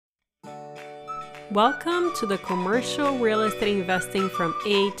Welcome to the Commercial Real Estate Investing from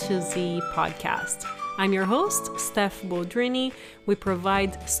A to Z podcast. I'm your host, Steph Boldrini. We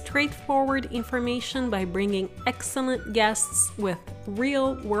provide straightforward information by bringing excellent guests with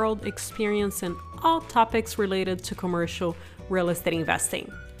real-world experience in all topics related to commercial real estate investing.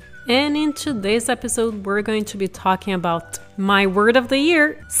 And in today's episode, we're going to be talking about my word of the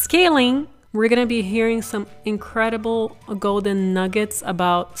year, scaling. We're going to be hearing some incredible golden nuggets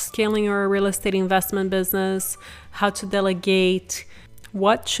about scaling your real estate investment business, how to delegate,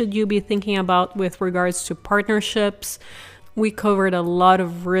 what should you be thinking about with regards to partnerships. We covered a lot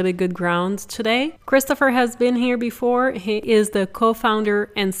of really good ground today. Christopher has been here before. He is the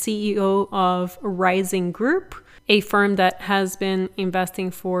co-founder and CEO of Rising Group, a firm that has been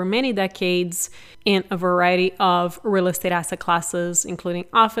investing for many decades in a variety of real estate asset classes, including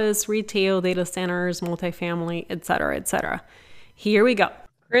office, retail, data centers, multifamily, et cetera, et cetera. Here we go.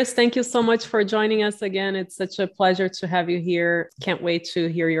 Chris, thank you so much for joining us again. It's such a pleasure to have you here. Can't wait to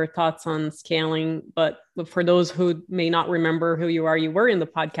hear your thoughts on scaling. But for those who may not remember who you were in the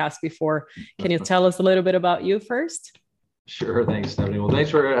podcast before. Can you tell us a little bit about you first? Sure. Thanks, Stephanie. Well, thanks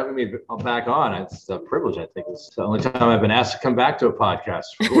for having me back on. It's a privilege. I think it's the only time I've been asked to come back to a podcast,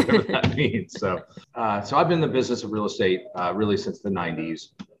 for whatever that means. So I've been in the business of real estate really since the 90s.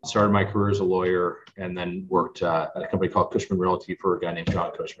 Started my career as a lawyer and then worked at a company called Cushman Realty for a guy named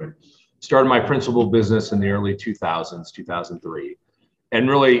John Cushman. Started my principal business in the early 2000s, 2003, and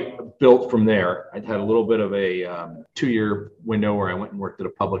really built from there. I had a little bit of a 2-year window where I went and worked at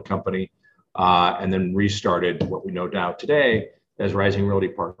a public company. And then restarted what we know now today as Rising Realty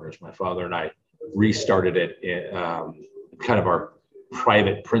Partners. My father and I restarted it in kind of our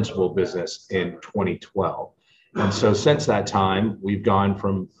private principal business in 2012. And so since that time, we've gone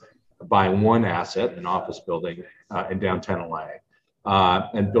from buying one asset, an office building in downtown LA,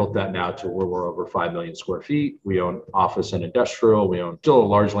 and built that now to where we're over 5 million square feet. We own office and industrial. We own still a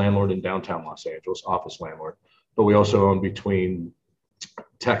large landlord in downtown Los Angeles, office landlord, but we also own between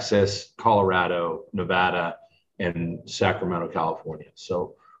Texas, Colorado, Nevada, and Sacramento, California.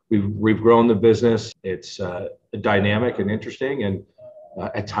 So we've grown the business. It's dynamic and interesting, and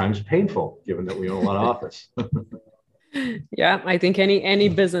at times painful, given that we own a lot of office. Yeah, I think any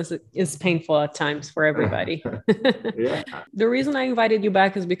business is painful at times for everybody. Yeah. The reason I invited you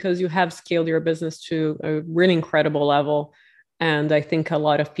back is because you have scaled your business to a really incredible level. And I think a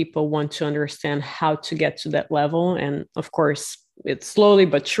lot of people want to understand how to get to that level. And of course, it's slowly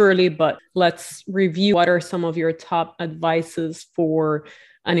but surely, but let's review what are some of your top advices for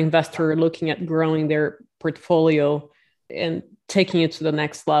an investor looking at growing their portfolio and taking it to the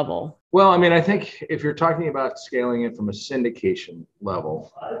next level. Well, I mean, I think if you're talking about scaling it from a syndication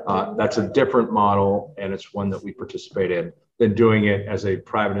level, that's a different model, and it's one that we participate in than doing it as a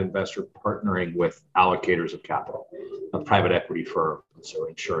private investor partnering with allocators of capital, a private equity firm, so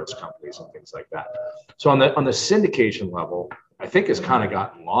insurance companies and things like that. So on the syndication level, I think has kind of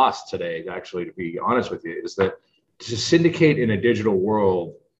gotten lost today, actually, to be honest with you, is that to syndicate in a digital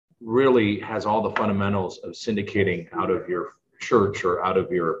world really has all the fundamentals of syndicating out of your church or out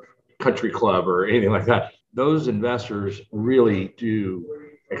of your country club or anything like that. Those investors really do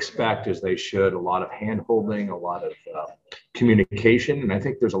expect, as they should, a lot of hand-holding, a lot of communication. And I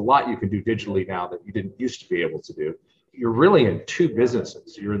think there's a lot you can do digitally now that you didn't used to be able to do. You're really in two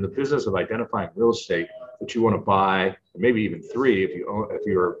businesses. You're in the business of identifying real estate that you want to buy, maybe even three if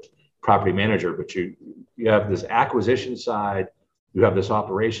you're a property manager, but you have this acquisition side, you have this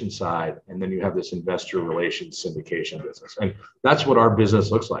operation side, and then you have this investor relations syndication business. And that's what our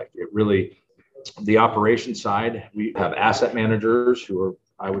business looks like. It really, the operation side, we have asset managers who are,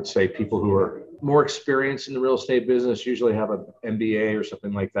 I would say, people who are more experienced in the real estate business, usually have an MBA or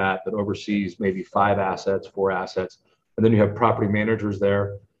something like that oversees maybe 5 assets, 4 assets. And then you have property managers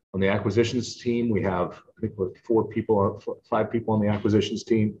there. On the acquisitions team, we have, I think, 5 people on the acquisitions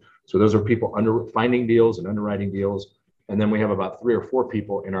team. So those are people finding deals and underwriting deals. And then we have about 3 or 4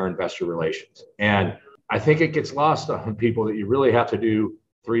 people in our investor relations. And I think it gets lost on people that you really have to do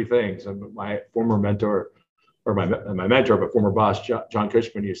 3 things. And my former mentor, or my mentor, but former boss, John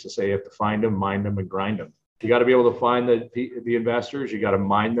Cushman, used to say, you have to find them, mind them, and grind them. You got to be able to find the investors. You got to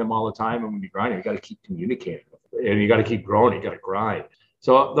mind them all the time. And when you grind them, you got to keep communicating. And you got to keep growing. You got to grind.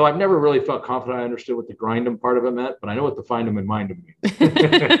 So though I've never really felt confident I understood what the grind them part of it meant, but I know what the find them and mind them means.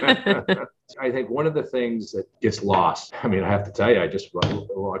 I think one of the things that gets lost, I mean, I have to tell you, I just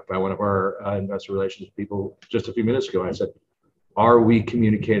walked by one of our investor relations people just a few minutes ago, and I said, are we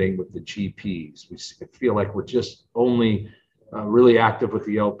communicating with the GPs? We feel like we're just only really active with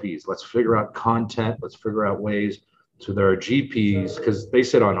the LPs. Let's figure out content. Let's figure out ways So there are GPs because they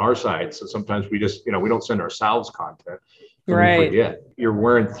sit on our side. So sometimes we just, we don't send ourselves content. So we forget. You're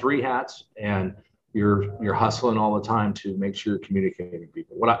wearing three hats and you're hustling all the time to make sure you're communicating with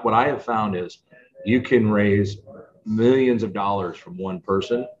people. What I have found is you can raise millions of dollars from one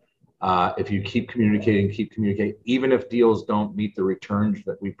person if you keep communicating, even if deals don't meet the returns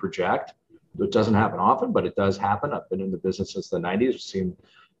that we project. It doesn't happen often, but it does happen. I've been in the business since the 90s. We've seen,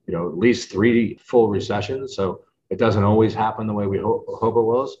 at least 3 full recessions. So it doesn't always happen the way we hope it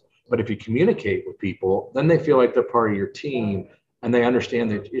will. But if you communicate with people, then they feel like they're part of your team and they understand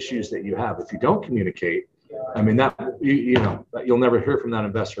the issues that you have. If you don't communicate, I mean, that you'll never hear from that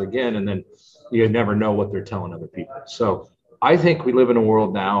investor again, and then you never know what they're telling other people. So I think we live in a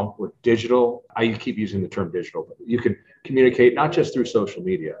world now with digital. I keep using the term digital, but you can communicate not just through social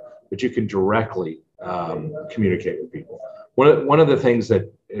media, but you can directly communicate with people. One of the things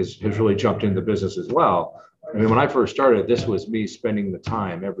that has really jumped into the business as well. I mean, when I first started, this was me spending the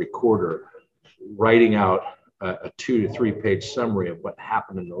time every quarter writing out a 2 to 3 page summary of what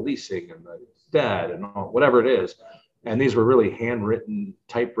happened in the leasing and the debt and whatever it is. And these were really handwritten,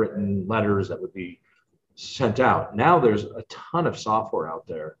 typewritten letters that would be sent out. Now there's a ton of software out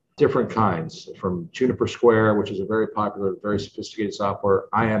there, different kinds, from Juniper Square, which is a very popular, very sophisticated software,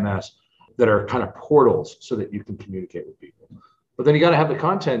 IMS, that are kind of portals so that you can communicate with people. But then you got to have the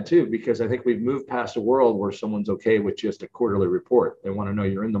content too, because I think we've moved past a world where someone's okay with just a quarterly report. They want to know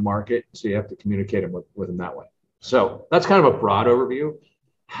you're in the market, so you have to communicate with them that way. So that's kind of a broad overview.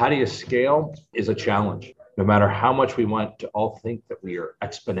 How do you scale is a challenge. No matter how much we want to all think that we are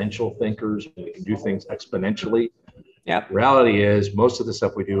exponential thinkers and we can do things exponentially, reality is most of the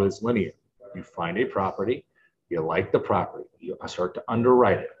stuff we do is linear. You find a property, you like the property, you start to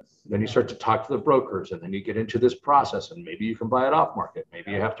underwrite it. Then you start to talk to the brokers, and then you get into this process, and maybe you can buy it off market. Maybe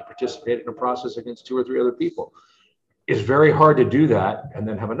you have to participate in a process against 2 or 3 other people. It's very hard to do that and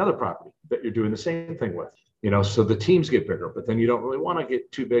then have another property that you're doing the same thing with. So the teams get bigger, but then you don't really want to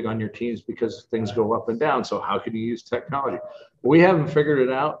get too big on your teams because things go up and down. So how can you use technology? We haven't figured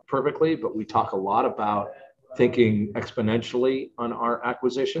it out perfectly, but we talk a lot about thinking exponentially on our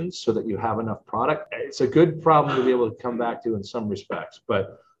acquisitions so that you have enough product. It's a good problem to be able to come back to in some respects,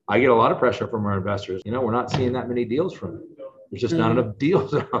 but I get a lot of pressure from our investors. We're not seeing that many deals from it. There's just not enough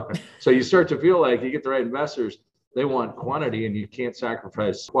deals out there. So you start to feel like you get the right investors, they want quantity and you can't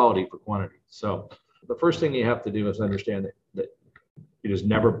sacrifice quality for quantity. So the first thing you have to do is understand that it is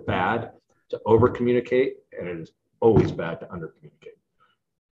never bad to over communicate, and it is always bad to under communicate.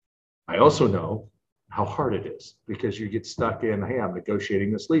 I also know how hard it is because you get stuck in, hey, I'm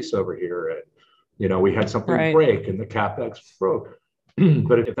negotiating this lease over here, and we had something break and the CapEx broke.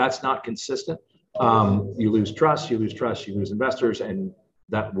 But if that's not consistent, you lose trust, you lose investors, and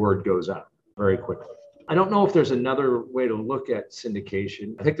that word goes out very quickly. I don't know if there's another way to look at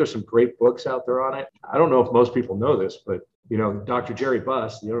syndication. I think there's some great books out there on it. I don't know if most people know this, but Dr. Jerry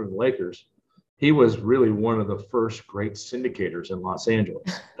Buss, the owner of the Lakers, he was really one of the first great syndicators in Los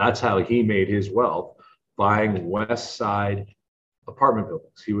Angeles. That's how he made his wealth, buying West Side apartment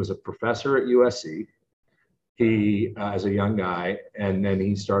buildings. He was a professor at USC. He, as a young guy, and then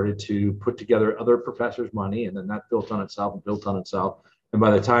he started to put together other professors' money, and then that built on itself and built on itself. And by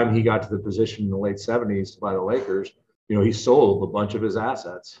the time he got to the position in the late 70s to buy the Lakers, he sold a bunch of his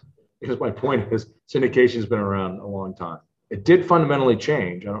assets. Because my point is, syndication has been around a long time. It did fundamentally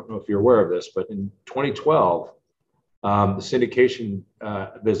change. I don't know if you're aware of this, but in 2012, the syndication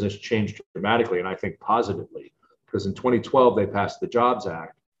business changed dramatically, and I think positively, because in 2012, they passed the Jobs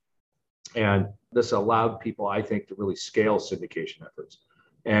Act. And this allowed people, I think, to really scale syndication efforts.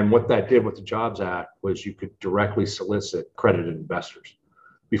 And what that did with the Jobs Act was you could directly solicit accredited investors.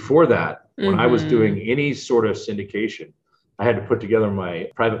 Before that, when I was doing any sort of syndication, I had to put together my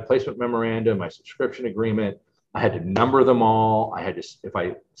private placement memorandum, my subscription agreement. I had to number them all. I had to, if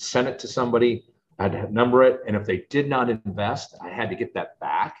I sent it to somebody, I had to number it. And if they did not invest, I had to get that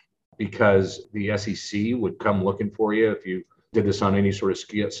back because the SEC would come looking for you if you did this on any sort of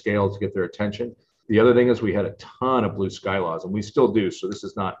scale to get their attention. The other thing is we had a ton of blue sky laws, and we still do. So this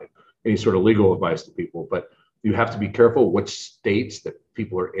is not any sort of legal advice to people, but you have to be careful which states that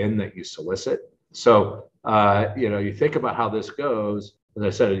people are in that you solicit. So, you think about how this goes. As I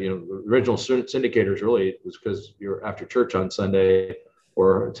said, the original syndicators really was because you're after church on Sunday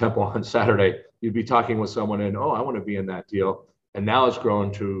or temple on Saturday, you'd be talking with someone and, I want to be in that deal. And now it's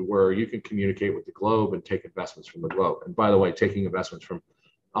grown to where you can communicate with the globe and take investments from the globe. And by the way, taking investments from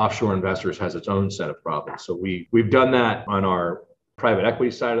offshore investors has its own set of problems. So we've done that on our private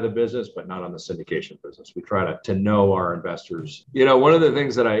equity side of the business, but not on the syndication business. We try to know our investors. One of the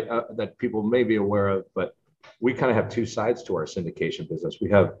things that that people may be aware of, but we kind of have two sides to our syndication business. We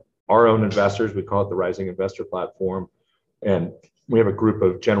have our own investors. We call it the Rising Investor Platform. And we have a group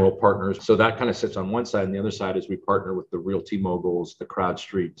of general partners. So that kind of sits on one side. And the other side is we partner with the realty moguls, the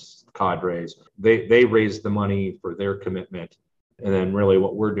CrowdStreets, cadres. They raise the money for their commitment. And then really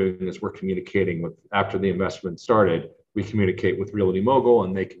what we're doing is we're communicating with, after the investment started, we communicate with Realty Mogul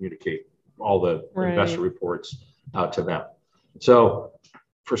and they communicate all the investor reports out to them. So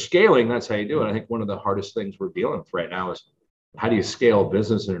for scaling, that's how you do it. I think one of the hardest things we're dealing with right now is how do you scale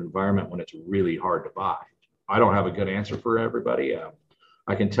business in an environment when it's really hard to buy? I don't have a good answer for everybody.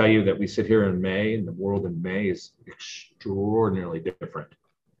 I can tell you that we sit here in May, and the world in May is extraordinarily different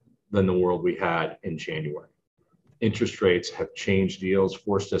than the world we had in January. Interest rates have changed deals,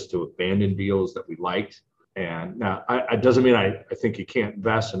 forced us to abandon deals that we liked. And now, it doesn't mean I think you can't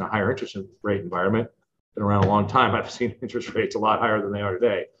invest in a higher interest rate environment. Been around a long time. I've seen interest rates a lot higher than they are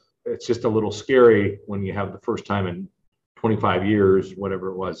today. It's just a little scary when you have the first time in 25 years, whatever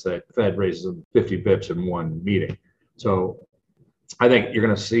it was, that Fed raises them 50 bips in one meeting. So I think you're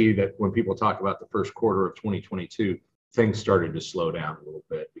going to see that when people talk about the first quarter of 2022, things started to slow down a little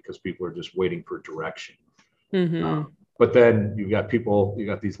bit because people are just waiting for direction. But then you've got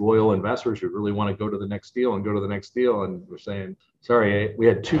these loyal investors who really want to go to the next deal and go to the next deal. And we're saying, sorry, we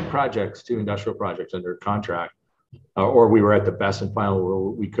had two industrial projects under contract, or we were at the best and final where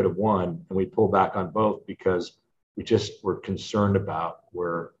we could have won. And we pulled back on both because we just were concerned about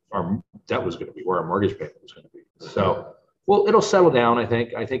where our debt was going to be, where our mortgage payment was going to be. So, well, it'll settle down. I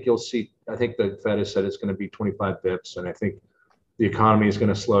think you'll see, I think the Fed has said it's going to be 25 bips. And I think the economy is going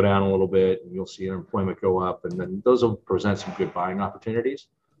to slow down a little bit and you'll see unemployment go up. And then those will present some good buying opportunities.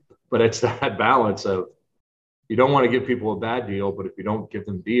 But it's that balance of, you don't want to give people a bad deal, but if you don't give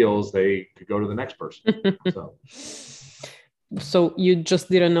them deals, they could go to the next person. So you just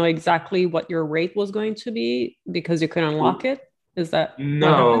didn't know exactly what your rate was going to be because you couldn't lock it? Is that?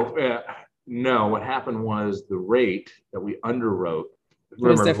 No. What happened was the rate that we underwrote.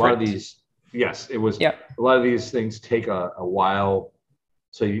 Remember, a lot of these, yes, it was. Yeah. A lot of these things take a while.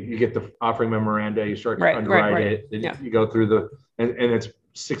 So you get the offering memoranda, you start to underwrite it, then you go through and it's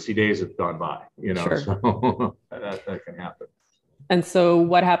 60 days have gone by, Sure. So that can happen. And so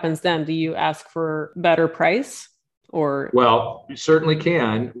what happens then? Do you ask for better price? Well, you certainly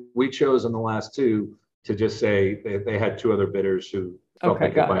can. We chose in the last two to just say they had two other bidders who felt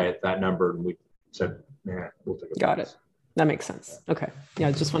they could buy it that number. And we said, yeah, we'll take it. Got it. That makes sense. Okay. Yeah.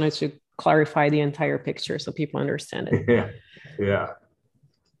 I just wanted to clarify the entire picture so people understand it. Yeah.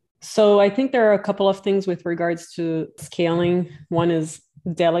 So I think there are a couple of things with regards to scaling. One is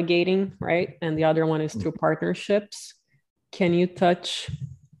delegating, right? And the other one is through partnerships. Can you touch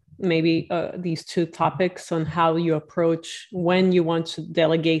maybe these two topics on how you approach when you want to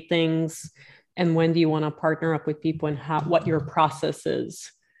delegate things and when do you want to partner up with people and what your process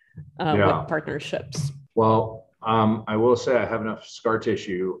is with partnerships? Well, I will say I have enough scar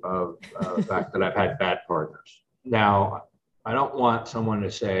tissue of the fact that I've had bad partners. Now, I don't want someone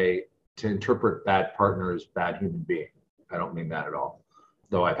to interpret bad partner as bad human being. I don't mean that at all,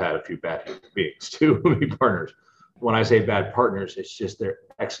 though I've had a few bad human beings too be partners. When I say bad partners, it's just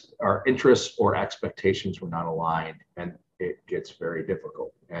our interests or expectations were not aligned, and it gets very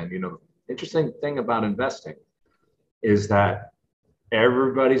difficult. And the interesting thing about investing is that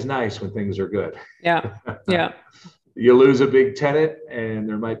everybody's nice when things are good. Yeah. You lose a big tenant and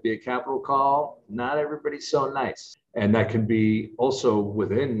there might be a capital call. Not everybody's so nice. And that can be also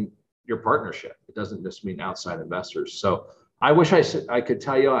within your partnership. It doesn't just mean outside investors. So I wish I could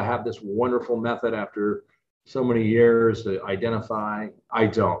tell you I have this wonderful method after so many years to identify. I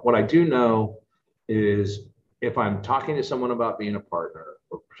don't. What I do know is if I'm talking to someone about being a partner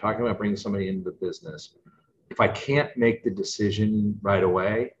or talking about bringing somebody into the business, if I can't make the decision right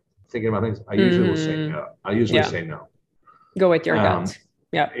away, thinking about things, I usually will say no. I usually say no. Go with your gut.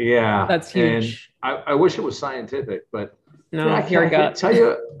 Yeah. That's huge. And I wish it was scientific, but your gut. Tell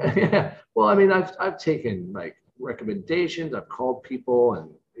you, well, I mean, I've taken like recommendations. I've called people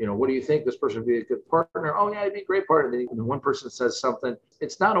and, what do you think? This person would be a good partner. Oh yeah, he'd be a great partner. And then one person says something.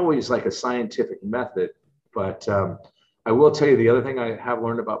 It's not always like a scientific method, but I will tell you the other thing I have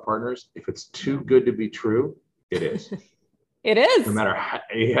learned about partners, if it's too good to be true, it is. It is. No matter how,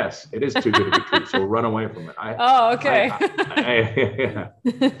 yes, it is too good to be true. So run away from it. Okay.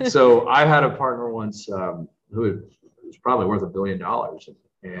 So I had a partner once who was probably worth $1 billion.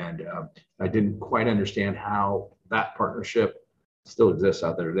 And I didn't quite understand how that partnership still exists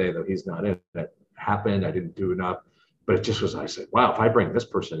out there today, though he's not in it. Happened. I didn't do enough. But it just was, I said, wow, if I bring this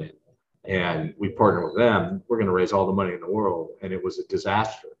person in and we partner with them, we're going to raise all the money in the world. And it was a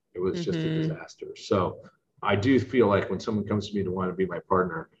disaster. It was just a disaster. So I do feel like when someone comes to me to want to be my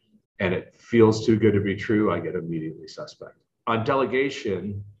partner and it feels too good to be true, I get immediately suspect. On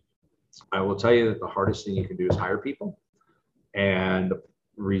delegation, I will tell you that the hardest thing you can do is hire people. And the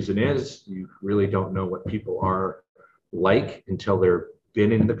reason is you really don't know what people are like until they've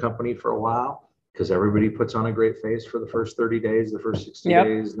been in the company for a while, because everybody puts on a great face for the first 30 days, the first 60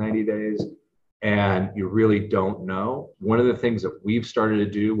 days, 90 days, and you really don't know. One of the things that we've started to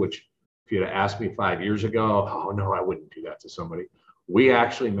do, which if you'd have asked me 5 years ago, oh no, I wouldn't do that to somebody. We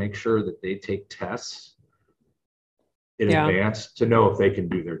actually make sure that they take tests in advance to know if they can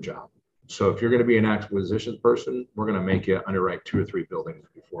do their job. So if you're going to be an acquisitions person, we're going to make you underwrite 2 or 3 buildings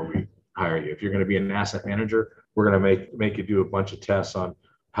before we hire you. If you're going to be an asset manager, we're going to make you do a bunch of tests on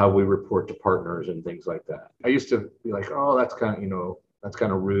how we report to partners and things like that. I used to be like, oh, that's kind of, that's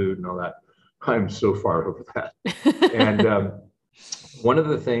kind of rude and all that. I'm so far over that. And one of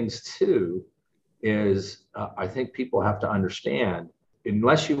the things too is I think people have to understand,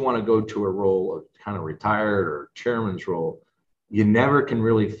 unless you want to go to a role of kind of retired or chairman's role, you never can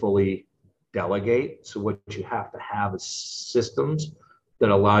really fully delegate. So what you have to have is systems that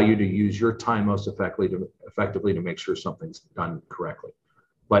allow you to use your time most effectively to make sure something's done correctly.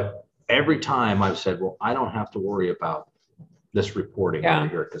 But every time I've said, well, I don't have to worry about this reporting over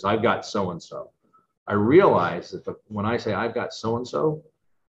here because I've got so-and-so. I realize that when I say I've got so-and-so,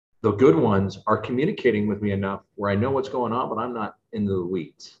 the good ones are communicating with me enough where I know what's going on, but I'm not in the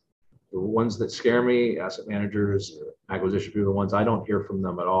weeds. The ones that scare me, asset managers, acquisition people, the ones I don't hear from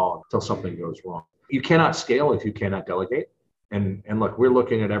them at all until something goes wrong. You cannot scale if you cannot delegate. And look, we're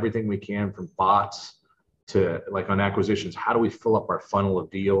looking at everything we can, from bots to, like, on acquisitions, how do we fill up our funnel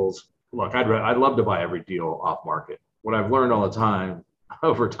of deals? Look, I'd love to buy every deal off market. What I've learned all the time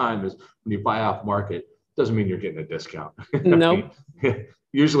over time is when you buy off market, doesn't mean you're getting a discount. Nope.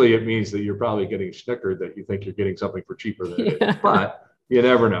 Usually it means that you're probably getting snickered that you think you're getting something for cheaper than it is. But you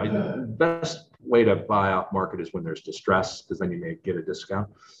never know. The best way to buy off market is when there's distress, because then you may get a discount.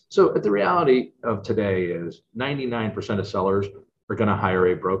 So the reality of today is 99% of sellers are going to hire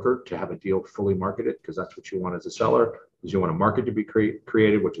a broker to have a deal fully marketed, because that's what you want as a seller, is you want a market to be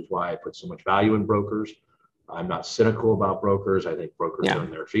created, which is why I put so much value in brokers. I'm not cynical about brokers. I think brokers earn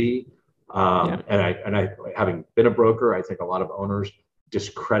their fee. And I, having been a broker, I think a lot of owners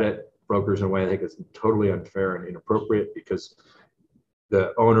discredit brokers in a way I think is totally unfair and inappropriate, because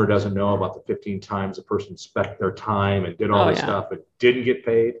the owner doesn't know about the 15 times the person spent their time and did all this stuff and didn't get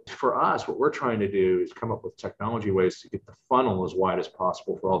paid. For us, what we're trying to do is come up with technology ways to get the funnel as wide as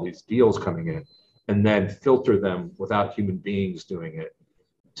possible for all these deals coming in, and then filter them without human beings doing it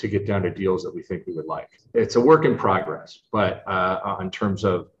to get down to deals that we think we would like. It's a work in progress, but in terms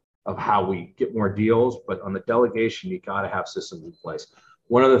of how we get more deals, but on the delegation, you got to have systems in place.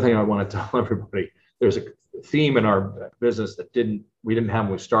 One other thing I want to tell everybody, there's a theme in our business that we didn't have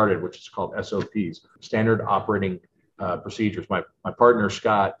when we started, which is called SOPs, standard operating procedures. My partner,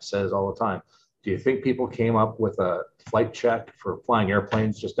 Scott, says all the time, do you think people came up with a flight check for flying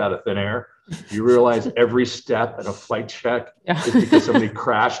airplanes just out of thin air? You realize every step in a flight check is because somebody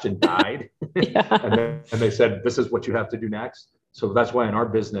crashed and died. and they said, this is what you have to do next. So that's why in our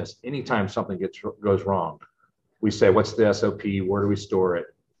business, anytime something goes wrong, we say, what's the SOP? Where do we store it?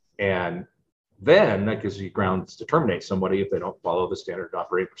 And then that gives you grounds to terminate somebody if they don't follow the standard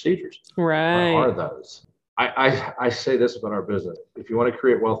operating procedures. Right. What are those? I say this about our business. If you want to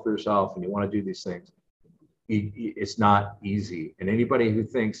create wealth for yourself and you want to do these things, it's not easy. And anybody who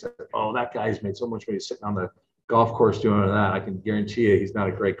thinks, oh, that guy's made so much money sitting on the golf course doing that, I can guarantee you he's not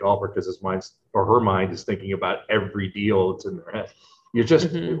a great golfer, because his mind or her mind is thinking about every deal that's in their head. You're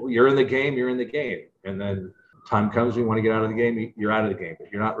just, you're in the game. And then time comes, you want to get out of the game, you're out of the game. But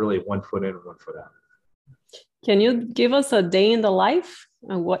you're not really 1 foot in or 1 foot out. Can you give us a day in the life?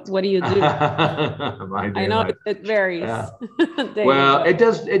 And what do you do? I know it varies. Yeah. Well, it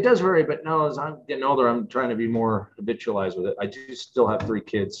does vary, but no, as I'm getting older, I'm trying to be more habitualized with it. I do still have 3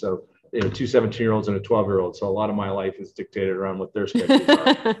 kids, so 2 17-year-olds and a 12-year-old. So a lot of my life is dictated around what their schedules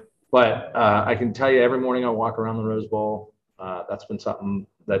are. But I can tell you, every morning I walk around the Rose Bowl. That's been something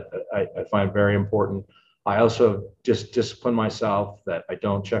that I find very important. I also just discipline myself that I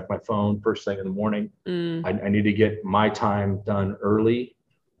don't check my phone first thing in the morning. I need to get my time done early.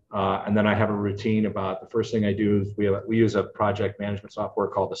 And then I have a routine about the first thing I do is we use a project management software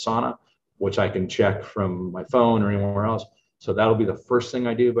called Asana, which I can check from my phone or anywhere else. So that'll be the first thing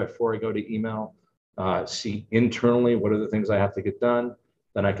I do before I go to email, see internally what are the things I have to get done.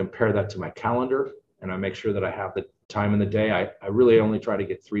 Then I compare that to my calendar and I make sure that I have the time in the day. I really only try to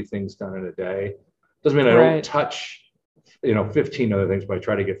get 3 things done in a day. Doesn't mean I don't touch, 15 other things, but I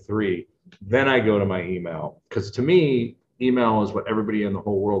try to get 3. Then I go to my email, because to me, email is what everybody in the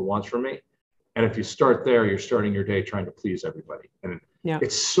whole world wants from me. And if you start there, you're starting your day trying to please everybody. And Yeah.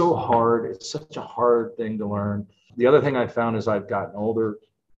 it's so hard. It's such a hard thing to learn. The other thing I found as I've gotten older,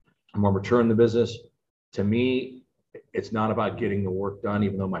 I'm more mature in the business. To me, it's not about getting the work done,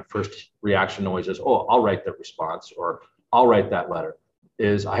 even though my first reaction always is, oh, I'll write the response or I'll write that letter.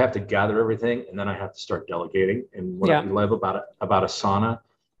 Is I have to gather everything and then I have to start delegating. And what I love about Asana,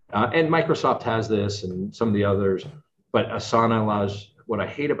 and Microsoft has this and some of the others, but Asana allows, what I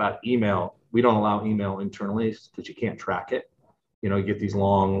hate about email, we don't allow email internally because you can't track it. You get these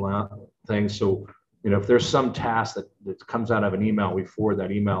long things. So, if there's some task that comes out of an email, we forward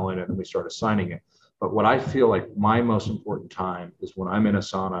that email in and then we start assigning it. But what I feel like my most important time is when I'm in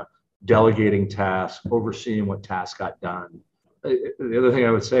Asana, delegating tasks, overseeing what tasks got done. The other thing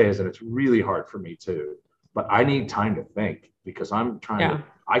I would say is that it's really hard for me too, but I need time to think because I'm trying to,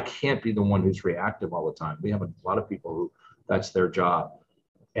 I can't be the one who's reactive all the time. We have a lot of people who that's their job.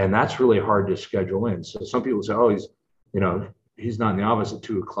 And that's really hard to schedule in. So some people say, oh, he's not in the office at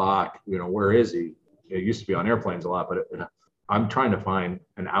 2:00. Where is he? It used to be on airplanes a lot, but I'm trying to find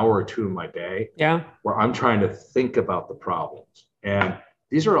an hour or two in my day where I'm trying to think about the problems. And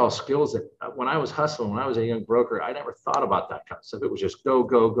these are all skills that when I was hustling, when I was a young broker, I never thought about that kind of stuff. It was just go,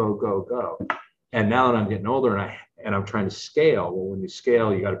 go, go, go, go. And now that I'm getting older and I'm trying to scale, well, when you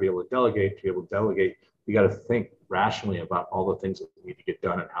scale, you got to be able to delegate. To be able to delegate, you got to think rationally about all the things that need to get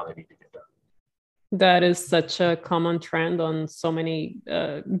done and how they need to get done. That is such a common trend on so many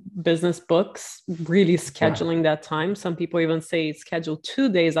business books, really scheduling that time. Some people even say schedule 2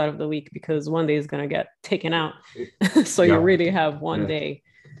 days out of the week because one day is going to get taken out. So you really have one day.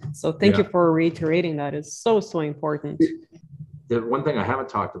 So thank you for reiterating that. It's so, so important. The one thing I haven't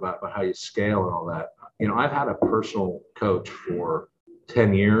talked about how you scale and all that, I've had a personal coach for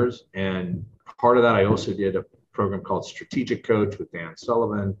 10 years. And part of that, I also did a program called Strategic Coach with Dan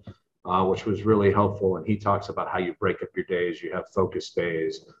Sullivan, which was really helpful. And he talks about how you break up your days. You have focus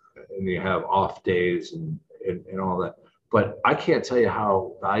days and you have off days and all that. But I can't tell you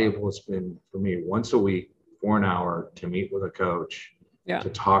how valuable it's been for me once a week for an hour to meet with a coach, to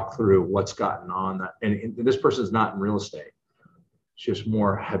talk through what's gotten on that. And this person's not in real estate. It's just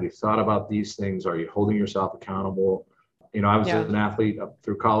more, have you thought about these things? Are you holding yourself accountable? I was an athlete up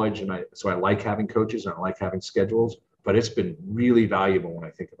through college, so I like having coaches and I like having schedules, but it's been really valuable when I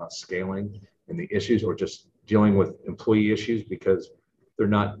think about scaling and the issues or just dealing with employee issues because they're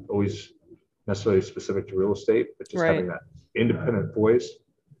not always necessarily specific to real estate, but just having that independent voice.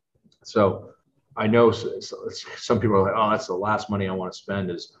 So I know some people are like, oh, that's the last money I want to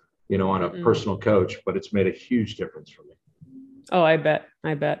spend is, on a personal coach, but it's made a huge difference for me. Oh, I bet.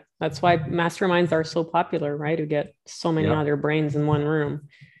 That's why masterminds are so popular, right? You get so many other brains in one room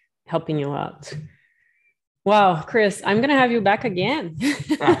helping you out. Wow, Chris, I'm going to have you back again.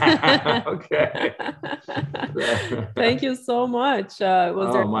 Okay. Thank you so much.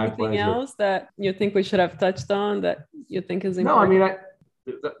 Was there anything pleasure. else that you think we should have touched on that you think is important? No, I mean,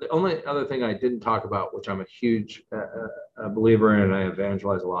 the only other thing I didn't talk about, which I'm a huge believer in and I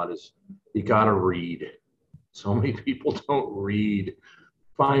evangelize a lot, is you got to read. So many people don't read.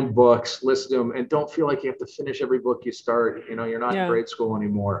 Find books, listen to them, and don't feel like you have to finish every book you start. You're not in grade school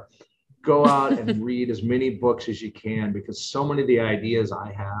anymore. Go out and read as many books as you can because so many of the ideas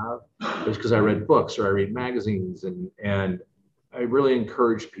I have is because I read books or I read magazines and I really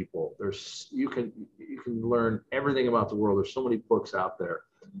encourage people. You can learn everything about the world. There's so many books out there.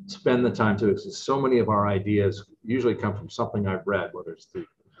 Spend the time to, because so many of our ideas usually come from something I've read, whether it's through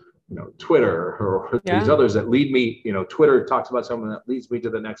Twitter or these others that lead me, Twitter talks about something that leads me to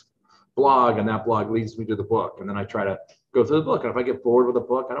the next blog and that blog leads me to the book. And then I try to go through the book. And if I get bored with a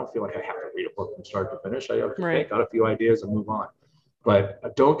book, I don't feel like I have to read a book from start to finish. I got a few ideas and move on. But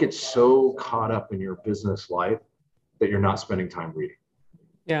don't get so caught up in your business life that you're not spending time reading.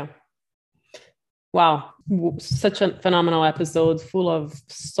 Yeah. Wow. Such a phenomenal episode full of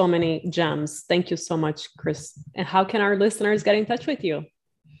so many gems. Thank you so much, Chris. And how can our listeners get in touch with you?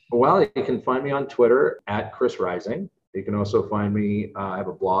 Well, you can find me on Twitter at Chris Rising. You can also find me, I have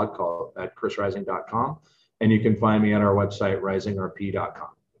a blog called at chrisrising.com, and you can find me at our website, risingrp.com.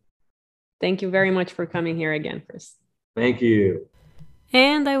 Thank you very much for coming here again, Chris. Thank you.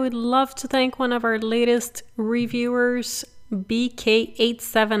 And I would love to thank one of our latest reviewers,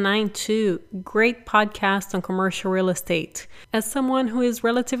 BK8792. Great podcast on commercial real estate. As someone who is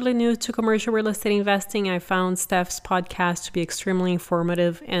relatively new to commercial real estate investing, I found Steph's podcast to be extremely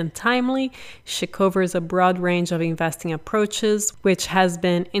informative and timely. She covers a broad range of investing approaches, which has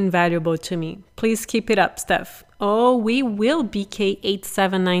been invaluable to me. Please keep it up, Steph. Oh, we will,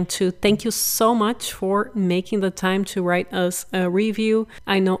 BK8792. Thank you so much for making the time to write us a review.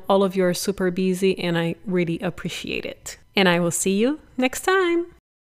 I know all of you are super busy and I really appreciate it. And I will see you next time.